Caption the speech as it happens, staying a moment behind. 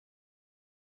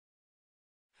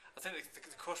think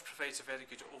the course provides a very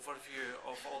good overview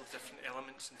of all the different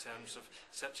elements in terms of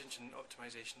search engine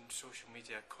optimization, social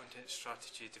media, content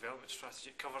strategy, development strategy.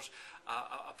 It covers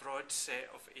a broad set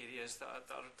of areas that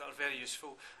are very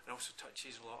useful, and also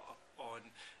touches a lot on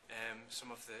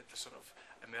some of the sort of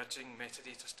emerging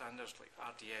metadata standards like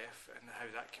RDF and how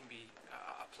that can be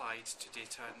applied to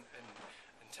data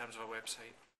in terms of a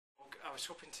website. I was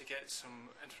hoping to get some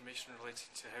information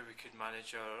relating to how we could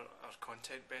manage our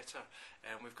content better.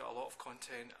 We've got a lot of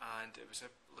content, and it was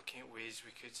looking at ways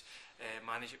we could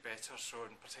manage it better. So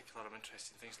in particular I'm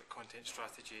interested in things like content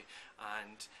strategy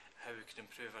and how we could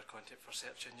improve our content for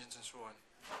search engines and so on.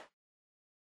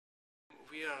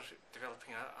 We are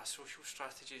developing a social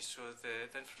strategy, so the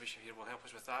information here will help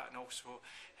us with that, and also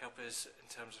help us in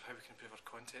terms of how we can improve our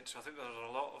content. So I think there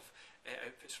are a lot of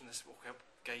outputs from this that will help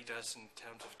guide us in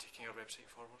terms of taking our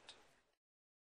website forward.